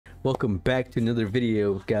Welcome back to another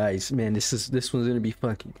video, guys. Man, this one's gonna be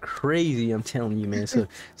fucking crazy, I'm telling you, man. So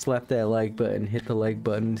slap that like button, hit the like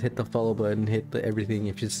button, hit the follow button, hit the everything.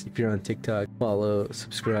 If you're on TikTok, follow,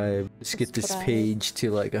 subscribe. Let's get this page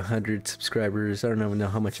to like 100 subscribers. I don't even know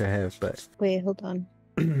how much I have, but wait, hold on.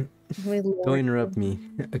 Don't interrupt me.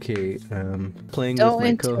 Okay, playing Don't with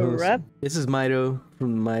my co-host. interrupt. This is Mido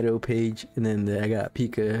from the Mido page, and then I got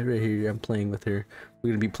Pika right here. I'm playing with her.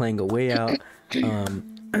 We're gonna be playing a way out.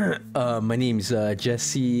 My name's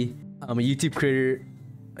Jesse. I'm a YouTube creator.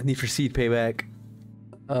 I need for seed payback.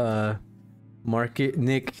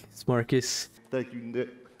 Nick Marcus. Thank you, Nick,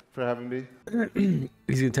 for having me.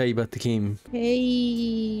 He's gonna tell you about the game.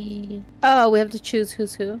 Hey. Oh, we have to choose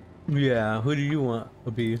who's who. Yeah, who do you want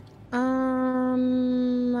to be? Well,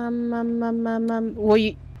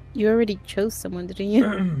 you already chose someone, didn't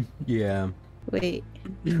you? Yeah. Wait,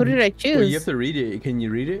 who did I choose? Well, you have to read it. Can you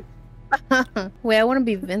read it? Wait, I want to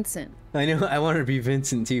be Vincent. I know. I want to be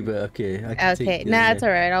Vincent too, but okay. Okay, nah, it's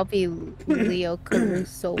alright. I'll be Leo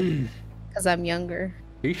Caruso because I'm younger.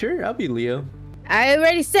 Are you sure? I'll be Leo. I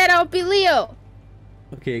already said I'll be Leo.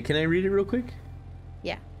 Okay, can I read it real quick?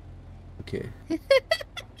 Yeah. Okay.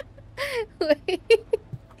 Wait.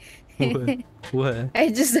 What? I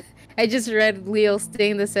just read Leo's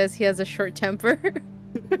thing that says he has a short temper.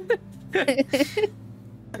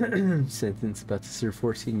 Sentence about to serve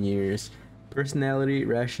 14 years. Personality,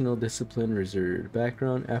 rational, discipline, reserved.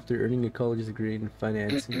 Background: after earning a college degree in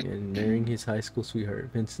financing and marrying his high school sweetheart,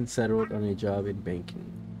 Vincent settled on a job in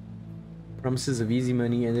banking. Promises of easy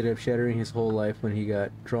money ended up shattering his whole life when he got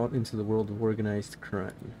drawn into the world of organized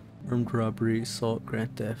crime. Armed robbery, assault,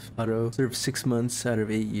 grand theft, auto. Served 6 months out of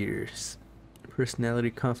 8 years.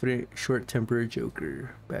 Personality: confident, short-tempered,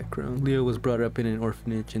 joker. Background: Leo was brought up in an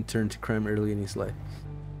orphanage and turned to crime early in his life.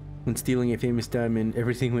 When stealing a famous diamond,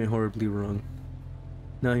 everything went horribly wrong.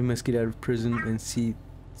 Now he must get out of prison and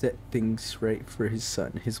set things right for his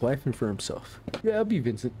son, his wife, and for himself. Yeah, I'll be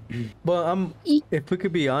Vincent. Well, if we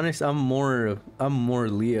could be honest, I'm more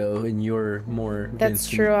Leo, and you're more That's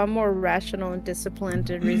Vincent. true. I'm more rational and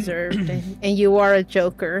disciplined and reserved, and you are a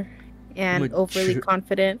joker and overly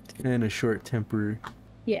confident and a short temper.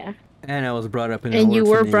 Yeah. And I was brought up in an and you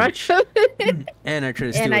were orphanage. brought up. And I tried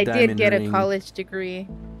to steal and a I diamond did get ring. a college degree.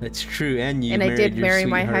 That's true. And you and I did your marry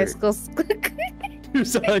my high sweetheart. school. Your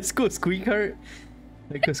high school squeakheart.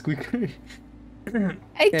 Like a squeakheart.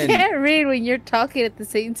 I can't read when you're talking at the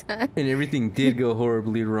same time. And everything did go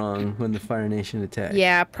horribly wrong when the Fire Nation attacked.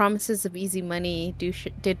 Yeah, promises of easy money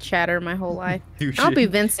did shatter my whole life. I'll be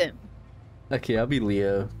Vincent. Okay, I'll be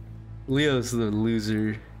Leo. Leo's the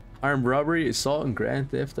loser. Armed robbery, assault, and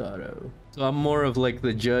grand theft auto. So I'm more of like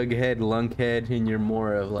the jughead, lunkhead, and you're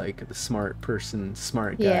more of like the smart person,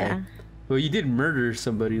 smart guy. Yeah. Well, you did murder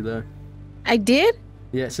somebody though. I did?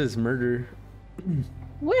 Yeah, it says murder.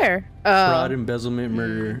 Where? Fraud, embezzlement,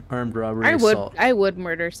 murder, armed robbery, assault. I would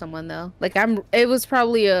murder someone though. Like it was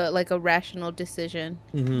probably a rational decision.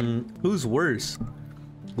 Who's worse?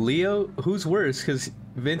 Leo? Who's worse? Because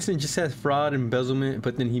Vincent just has fraud, embezzlement,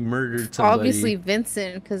 but then he murdered somebody. Obviously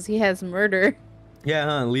Vincent, because he has murder. Yeah,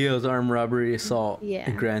 huh? Leo's armed robbery, assault, yeah,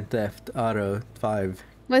 and grand theft auto 5.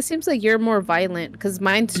 Well, it seems like you're more violent, because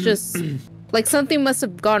mine's just like something must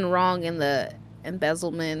have gone wrong in the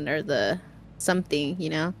embezzlement or the something, you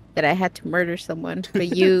know, that I had to murder someone.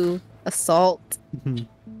 But you assault.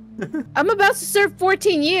 I'm about to serve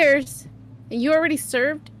 14 years, and you already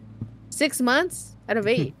served 6 months out of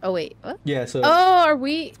 8. Oh wait, what? Yeah. So. Oh, are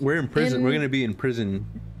we? We're in prison. We're gonna be in prison.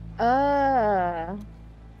 Yeah.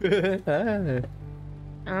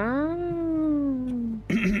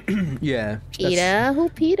 Peter, who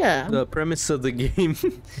Peter? The premise of the game.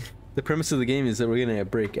 The premise of the game is that we're gonna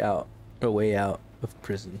break out a way out of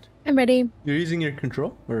prison. I'm ready. You're using your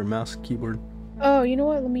control or mouse keyboard? Oh, you know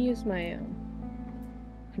what? Let me use my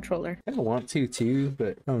controller. I don't want to too,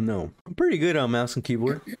 but oh no, I'm pretty good on mouse and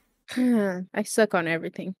keyboard. I suck on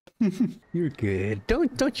everything. You're good.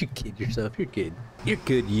 Don't you kid yourself. You're good. You're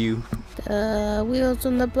good. You. The wheels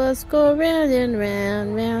on the bus go round and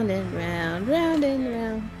round, round and round, round and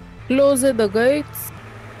round. Close the gates.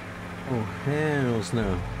 Oh hells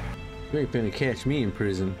no! You ain't gonna catch me in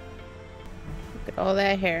prison. Look at all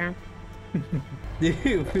that hair.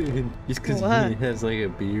 Dude, just because he has like a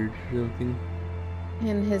beard or something.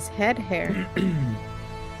 And his head hair.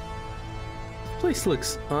 Place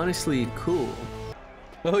looks honestly cool.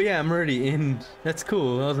 Oh yeah, I'm already in. That's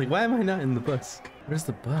cool. I was like, why am I not in the bus? Where's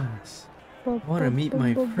the bus? I want to meet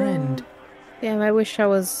my friend. Damn, I wish I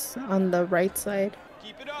was on the right side.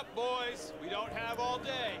 Keep it up, boys. We don't have all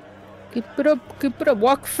day. Keep it up, keep it up.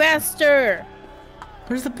 Walk faster.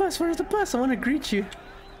 Where's the bus? Where's the bus? I want to greet you.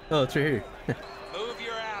 Oh, it's right here. Move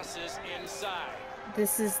your asses inside.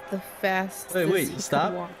 This is the fastest. Wait, you could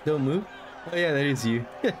stop. walk. Don't move. Oh yeah, that is you.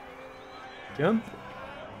 Jump.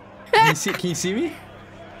 Can you see me?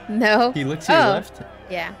 No. Can you look to your Oh, left?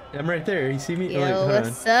 yeah. I'm right there. You see me? Yo, oh, wait, hold on.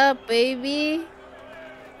 what's up, baby?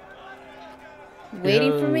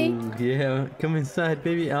 Waiting for me? Yo, yeah, come inside,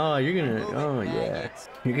 baby. Oh, you're gonna. Oh yeah,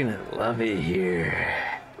 you're gonna love it here.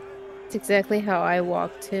 It's exactly how I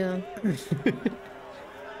walk too.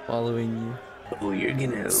 Following you. Oh, you're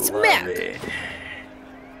gonna Smack! love it.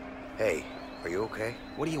 Hey, are you okay?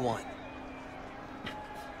 What do you want?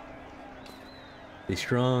 Stay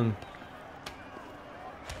strong.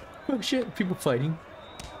 Oh shit! People fighting.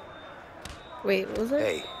 Wait, what was it?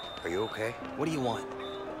 Hey, are you okay? What do you want?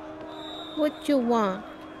 What you want?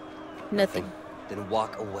 Nothing. Then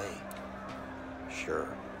walk away. Sure.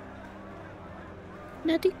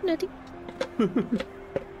 Nothing.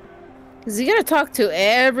 Is he gonna talk to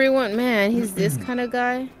everyone? Man, he's this kind of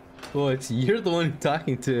guy. Well, you're the one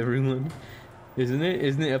talking to everyone, isn't it?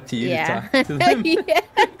 Isn't it up to you Yeah. to talk to them?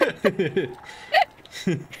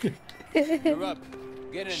 You're up.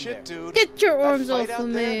 Get in Shit, there. dude. Get your That arms fight off out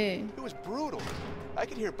of there, me. It was brutal. I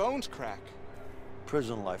could hear bones crack.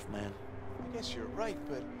 Prison life, man. I guess you're right,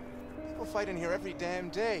 but people fight in here every damn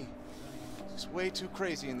day. It's way too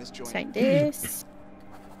crazy in this joint. Like this.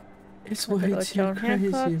 It's Look way at too your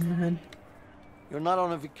crazy, Hancock. man. You're not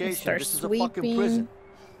on a vacation. Start This is a fucking sweeping. prison.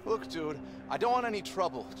 Look, dude, I don't want any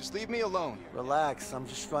trouble. Just leave me alone. Relax. I'm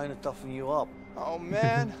just trying to toughen you up. Oh,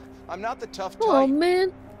 man. I'm not the tough type. Oh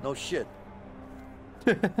man, No shit.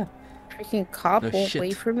 freaking cop No won't shit.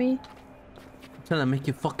 wait for me. I'm trying to make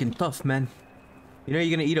you fucking tough, man. You know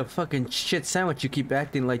you're gonna eat a fucking shit sandwich. You keep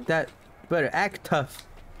acting like that. You better act tough.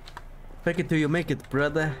 Fake it till you make it,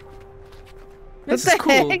 brother. This is the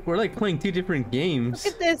cool. heck? We're like playing two different games.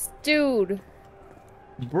 Look at this dude.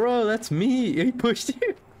 Bro, that's me. He pushed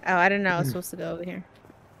you. Oh, I didn't know I was supposed to go over here.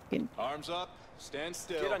 Arms up. Stand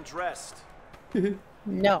still. Get undressed.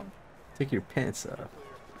 No. Take your pants off.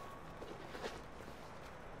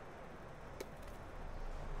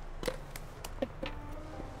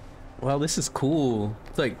 Wow, this is cool.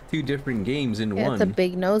 It's like two different games in Yeah, one. that's a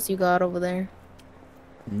big nose you got over there.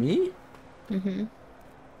 Me? Mm-hmm.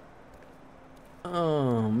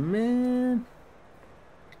 Oh man.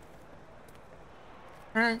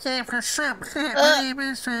 Yeah, what's up? My name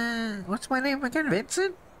is, what's my name again?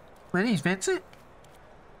 Vincent? My name's Vincent?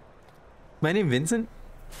 My name Vincent?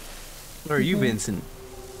 Or are you Vincent?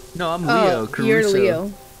 No, I'm Leo Caruso. You're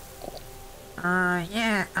Leo.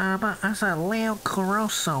 Yeah, I'm a Leo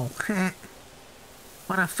Caruso.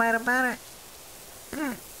 Wanna fight about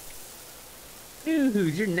it?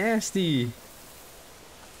 Dude, you're nasty.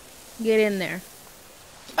 Get in there.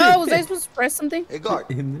 Oh, was I supposed to press something? Hey, guard.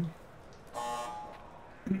 In there.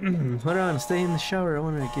 Hold on, stay in the shower. I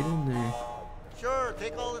want to get in there. Sure,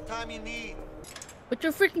 take all the time you need. Put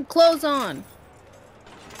your freaking clothes on.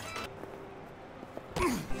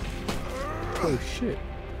 Oh shit.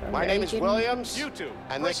 My name is Williams, You two.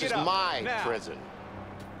 and break this it is up, my now. prison.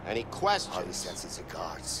 Any questions? All these senses of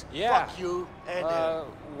guards. Yeah. Fuck you. And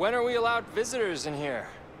When are we allowed visitors in here?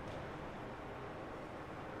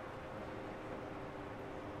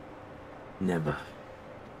 Never.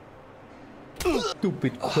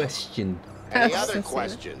 Stupid question. Any I was other gonna say that.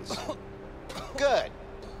 questions? Good.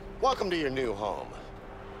 Welcome to your new home.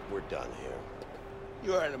 We're done here.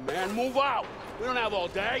 You heard him, man. Move out. We don't have all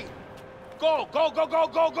day. Go, go, go, go,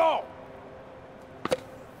 go, go.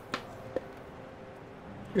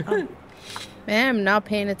 Man, I'm not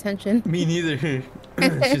paying attention. Me neither.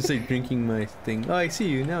 It's just like drinking my thing. Oh, I see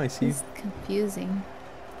you. Now I see you. It's confusing.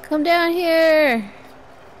 Come down here.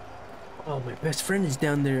 Oh, my best friend is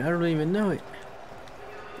down there. I don't even know it.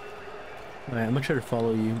 Alright, I'm gonna try to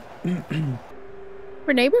follow you.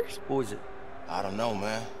 We're neighbors? who is it? I don't know,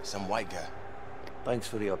 man. Some white guy. Thanks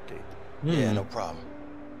for the update. Yeah, no problem.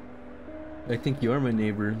 I think you are my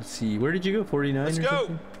neighbor. Let's see. Where did you go? 49 Let's or go.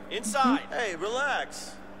 something? Inside. Hey,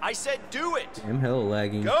 relax. I said do it. I'm hella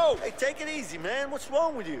lagging. Go. Hey, take it easy, man. What's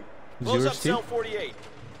wrong with you? Is Close yours up too? cell 48.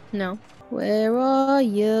 No. Where are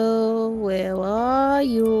you? Where are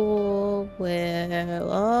you? Where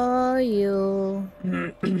are you?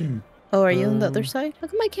 Oh, are you on the other side? How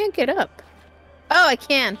come I can't get up? Oh, I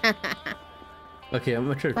can. Okay, I'm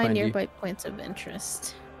gonna try to Find find you. nearby points of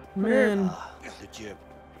interest. Man. The gym.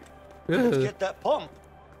 Let's Ugh. get that pump.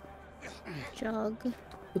 Jog.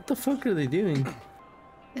 What the fuck are they doing?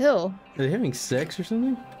 Ew. Are they having sex or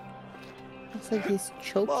something? Looks like he's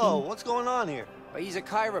choking. Whoa, what's going on here? He's a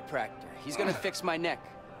chiropractor. He's gonna fix my neck.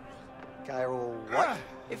 Cairo, what?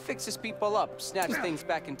 It fixes people up, snaps things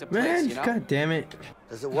back into place, Man, you know? god damn it.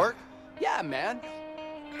 Does it work? Yeah, man.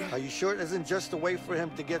 Are you sure it isn't just a way for him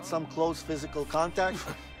to get some close physical contact?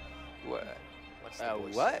 What?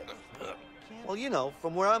 What? Well, you know,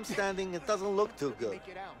 from where I'm standing, it doesn't look too good.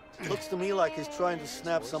 Looks to me like he's trying to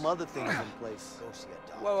snap some other things in place.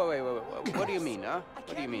 Wait. What do you mean, huh?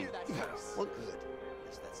 What do you mean? Well,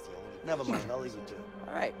 never mind, I'll leave it to you.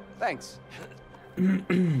 All right, thanks.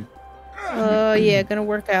 Oh yeah, gonna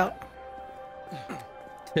work out.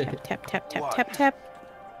 Tap tap tap tap tap tap.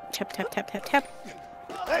 Tap tap tap tap tap.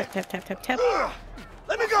 Tap tap tap tap tap.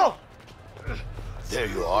 Let me go! There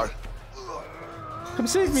you are. Come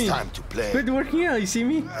save me. It's time to play. Quit working out, you see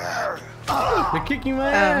me? They're kicking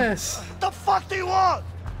my ass. The fuck do you want?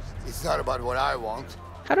 It's not about what I want.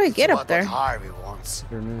 How do I get It's up about there? what Harvey wants.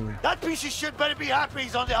 I don't know. That piece of shit better be happy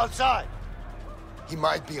he's on the outside. He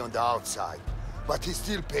might be on the outside, but he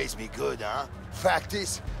still pays me good, huh? Fact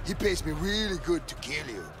is, he pays me really good to kill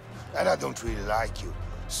you. And I don't really like you.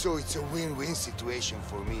 So it's a win-win situation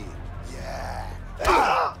for me.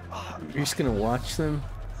 Yeah. You're just gonna watch them?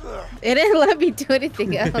 It didn't let me do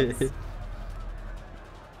anything else.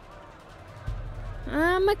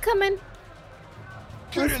 I'm a coming.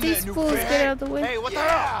 Get Once in these there, fools new get out of the way. Hey, what the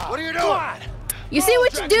hell? What are you doing? You see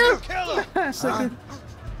what you do? Kill him! Sucker.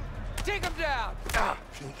 Take him down!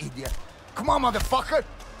 You idiot. Come on, motherfucker.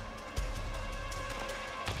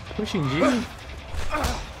 Pushing G.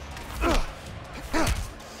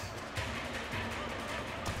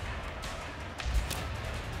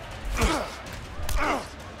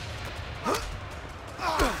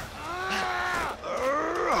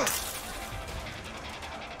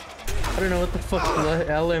 I don't know what the fuck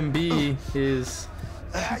LMB is.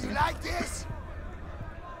 You like this?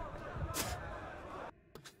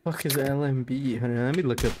 Fuck is LMB? Hold on, let me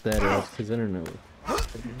look up that because I don't know.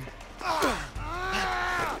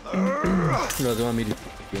 No, they want me to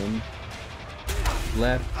again.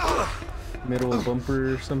 Left, middle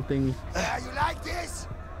bumper or something. You like this?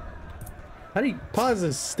 How do you pause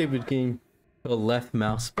this stupid game? The left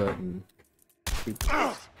mouse button.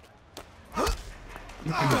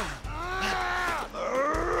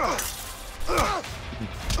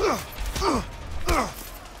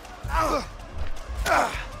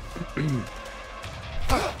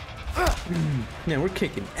 Man, we're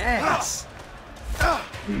kicking ass.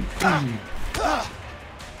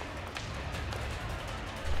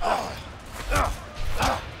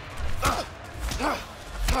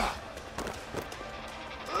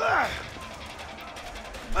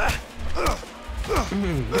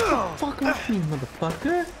 Fuck off me,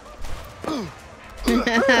 motherfucker.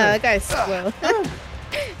 That guy's slow.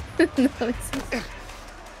 No, it's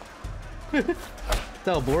It's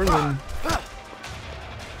Al Borland.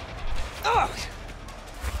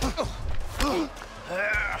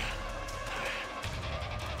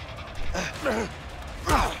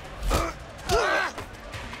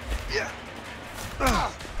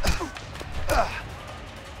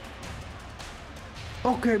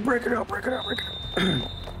 Okay, break it up, break it up, break it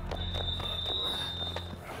up.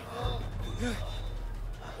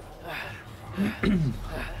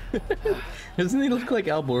 Doesn't he look like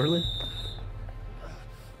Al Borland?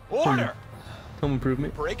 Order! Home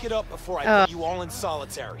Improvement. Break it up before I put you all in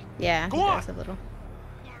solitary. yeah. Go he on. does a little.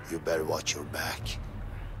 You better watch your back.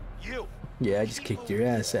 You! Yeah, I just kicked your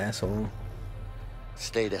ass, asshole.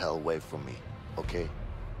 Stay the hell away from me, okay?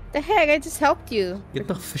 The heck? I just helped you. Get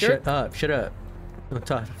the shut up, shut up.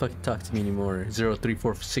 Don't fucking talk to me anymore.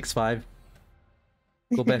 03465.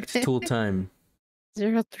 Go back to tool time.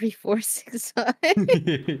 03465.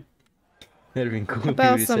 That'd have been cool. How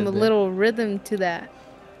about some little rhythm to that?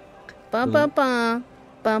 Bum bum bum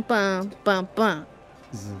bum bum bum bum.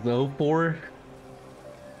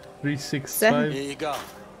 04365. Here you go.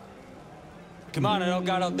 Come on, I don't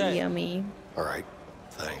got all day. Yummy. All right.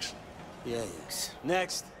 Thanks. Yes.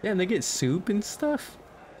 Next. Damn, they get soup and stuff.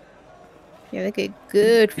 Yeah, they get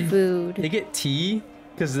good food. They get tea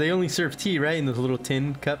because they only serve tea, right, in those little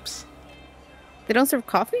tin cups. They don't serve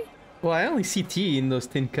coffee? Well, I only see tea in those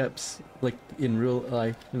tin cups, like in real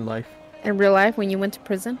life. In real life, when you went to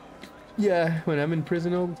prison? Yeah, when I'm in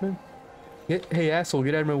prison all the time. Hey, asshole,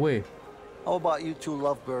 get out of my way. How about you two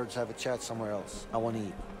lovebirds have a chat somewhere else? I want to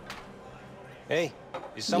eat. Hey,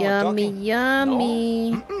 is someone Yummy, talking?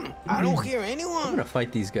 yummy. No. I don't hear I'm anyone. gonna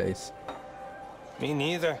fight these guys. Me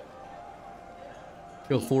neither.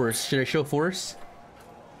 Show force. Should I show force?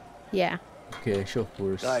 Yeah. Okay, show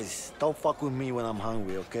force. Guys, don't fuck with me when I'm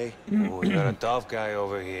hungry, okay? Oh, we got a tough guy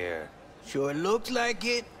over here. Sure looks like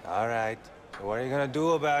it. All right. So what are you gonna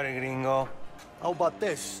do about it, gringo? How about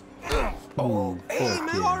this? Oh, Hey, man,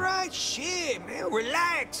 yeah. all right. Shit, man.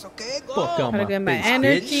 Relax, okay? Go. Fuck on Gotta my get my face,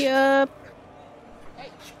 energy bitch. up.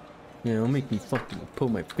 Yeah, don't make me fucking put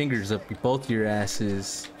my fingers up both your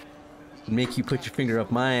asses. Make you put your finger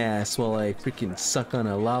up my ass while I freaking suck on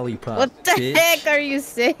a lollipop. What the bitch. heck are you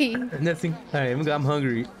saying? Nothing. Alright, I'm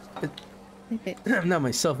hungry. I'm not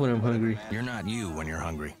myself when I'm hungry. You're not you when you're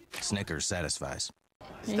hungry. Snickers satisfies.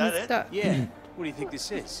 Is that it? Yeah. What do you think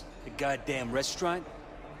this is? A goddamn restaurant?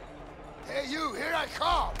 Hey, you, here I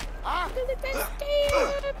come. Huh?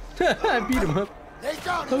 I beat him up. Lay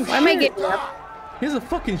down. Oh, Why am I shit. getting up? Here's a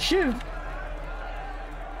fucking shiv.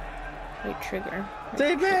 Wait, trigger.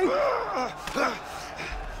 Stay back.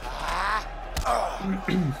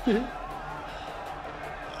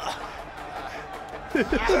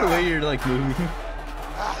 The way you're like moving.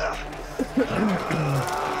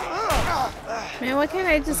 Man, why can't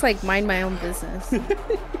I just like mind my own business?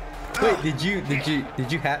 Wait, did you do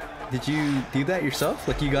that yourself?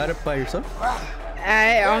 Like you got it by yourself?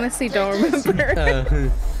 I honestly don't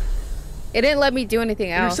remember. It didn't let me do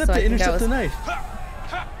anything else. So I think Intercept I was... the knife.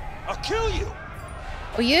 I'll kill you!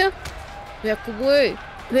 Oh yeah? Back away.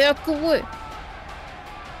 Back away.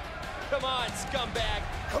 Come on, scumbag.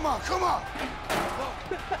 Come on, come on.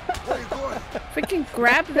 Where are you going? Freaking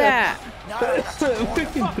grab that. Now I got you cornered.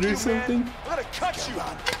 Freaking threw something. I'm gonna cut you!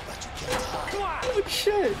 Run, but you can't hide. Come on! Oh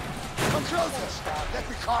shit! Come closer. Let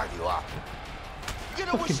me carve you up. You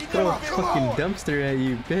know what Fucking she throw a did, fucking dumpster at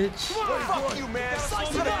you, bitch. Come on, fuck you, man!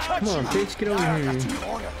 I'm gonna cut Come on, you! bitch, get over Now I here. got you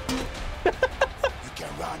cornered. You can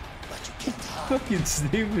run, but you can't hide. Fucking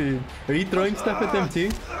stupid. Are you throwing stuff at them too?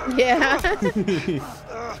 Yeah.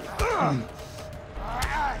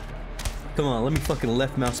 Come on, let me fucking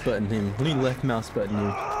left mouse button him. Let me left mouse button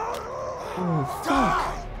him. Oh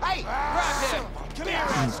fuck. Hey, grab him. Come here,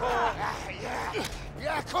 asshole!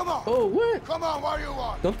 Yeah, come on. Oh what? Come on, what do you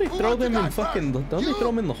want? Don't they Who throw wants them to in die fucking? first? Don't they You? throw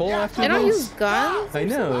them in the hole Yeah, after They don't those? use guns? I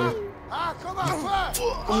know. Ah, come on, first.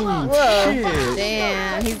 Oh shit.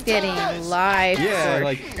 Damn, he's getting live Yeah, for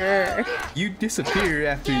like- sure. You disappear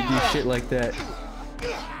after you do shit like that.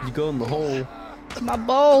 You go in the hole. My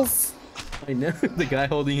balls. I know. The guy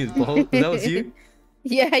holding his balls. That was you?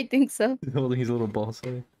 Yeah, I think so. He's holding his little balls.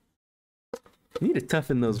 You need to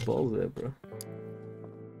toughen those balls up, bro.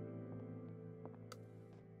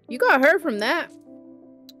 You got hurt from that.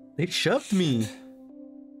 They shoved me.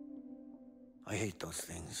 I hate those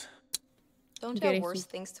things. Don't you Getting have worse some-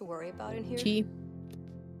 things to worry about in here? Gee.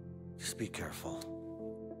 Just be careful.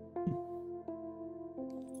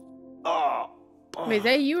 Wait, is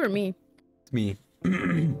that you or me? It's me.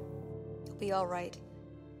 You'll be all right.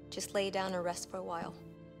 Just lay down and rest for a while.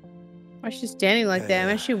 Why is she standing like that?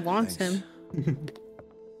 Man, she wants thanks. him.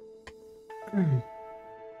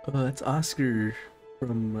 Oh, that's Oscar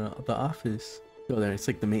from The Office. Oh, there, it's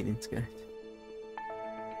like the maintenance guy.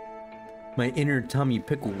 My inner Tommy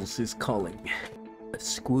Pickles is calling. A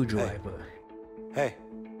screwdriver. Hey,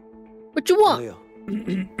 What you want? Leo.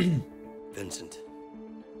 Vincent.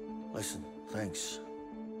 Listen, thanks.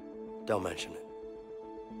 Don't mention it.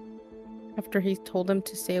 After he told him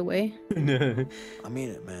to stay away. No. I mean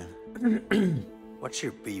it, man. What's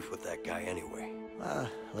your beef with that guy anyway?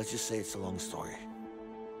 Let's just say it's a long story.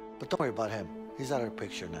 But don't worry about him. He's out of the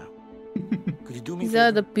picture now. Could you do me a He's out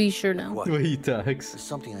of favor? the picture now. What? The way he talks. There's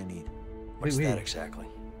something I need. What's wait. that exactly?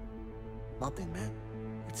 Nothing, man.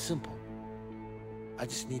 It's simple. I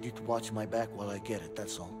just need you to watch my back while I get it,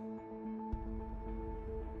 that's all.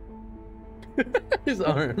 His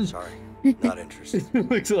arm. Sorry, not interested.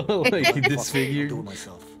 Looks all like Fuck it, I'll disfigured. do it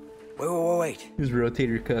myself. Wait. His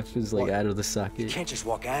rotator cuff is like What? out of the You socket can't just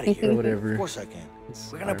walk out of or here. whatever. Of course I can. His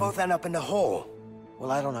We're gonna arm. both end up in the hole.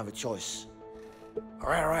 Well, I don't have a choice. All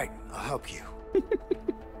right. I'll help you.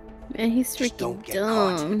 Man, he's Just don't freaking get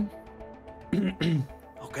caught. dumb.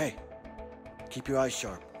 Okay. Keep your eyes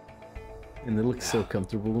sharp. And it looks so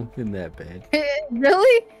comfortable in that bed.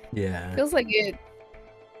 Really? Yeah. Feels like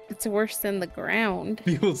it's worse than the ground.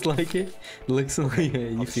 Feels like it. Looks like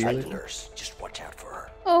you I'll feel distract it. the nurse. Just watch out for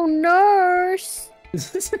her. Oh, nurse. I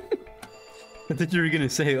thought you were gonna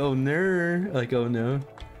say, "Oh no!" Like, "Oh no."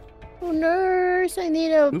 Oh, nurse. I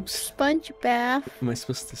need a Oops. sponge bath. Am I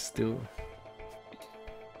supposed to still?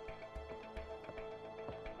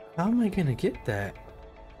 How am I gonna get that?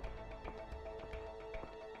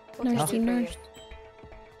 Nursey, for you. nurse.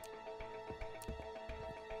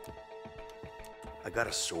 I got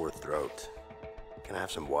a sore throat. Can I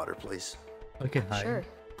have some water, please? Okay, hi. Sure.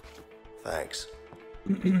 Thanks.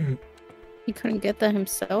 He couldn't get that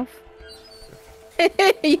himself.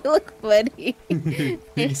 You look funny.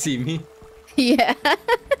 You see me? Yeah.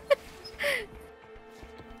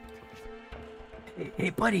 Hey,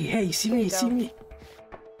 buddy. Hey, see me, see me.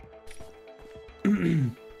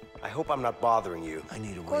 I hope I'm not bothering you. I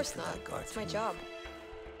need a Of way course for not. that guard It's to my move. job.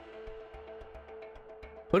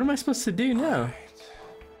 What am I supposed to do now?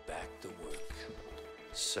 Back to work.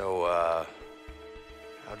 So,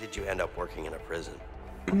 how did you end up working in a prison?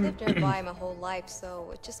 I've lived nearby my whole life,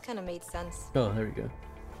 so it just kind of made sense. Oh, there we go.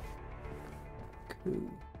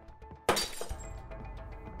 Cool.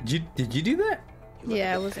 Did you do that? You look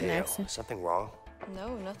Yeah, a it bit was an pale. accident. Something wrong?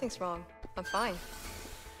 No, nothing's wrong. I'm fine.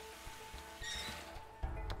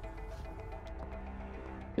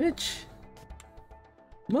 Bitch.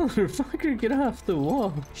 Motherfucker, get off the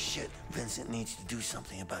wall. Shit, Vincent needs to do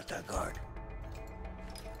something about that guard.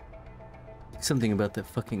 Something about that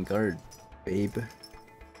fucking guard, babe.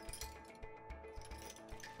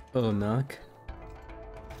 Oh, knock.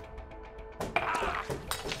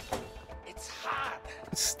 It's hot.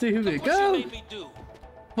 Stupid. Look what Go! you made me do.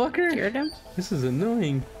 Fucker. Scared him? This is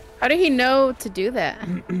annoying. How did he know to do that?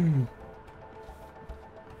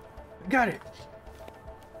 Got it.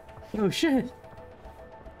 Oh, shit.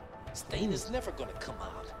 Stain is never gonna come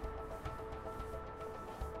out.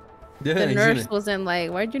 Yeah, The he's nurse gonna- wasn't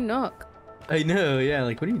like, why'd you knock? I know, yeah,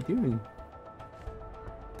 like, what are you doing?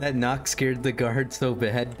 That knock scared the guard so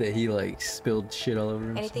bad that he, like, spilled shit all over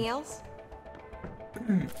himself. Anything else?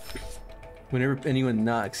 Whenever anyone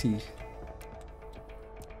knocks, he...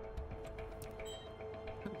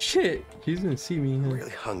 Shit! He's gonna see me. I'm Huh? really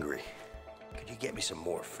hungry. Could you get me some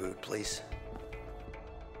more food, please?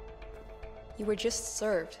 You were just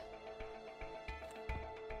served.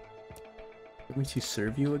 Want me to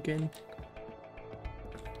serve you again?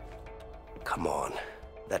 Come on.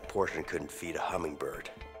 That portion couldn't feed a hummingbird.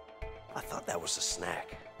 I thought that was a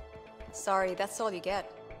snack. Sorry, that's all you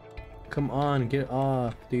get. Come on, get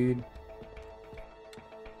off, dude.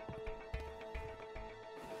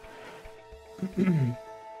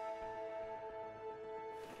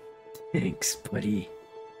 Thanks, buddy.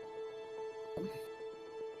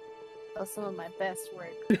 That was some of my best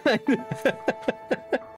work.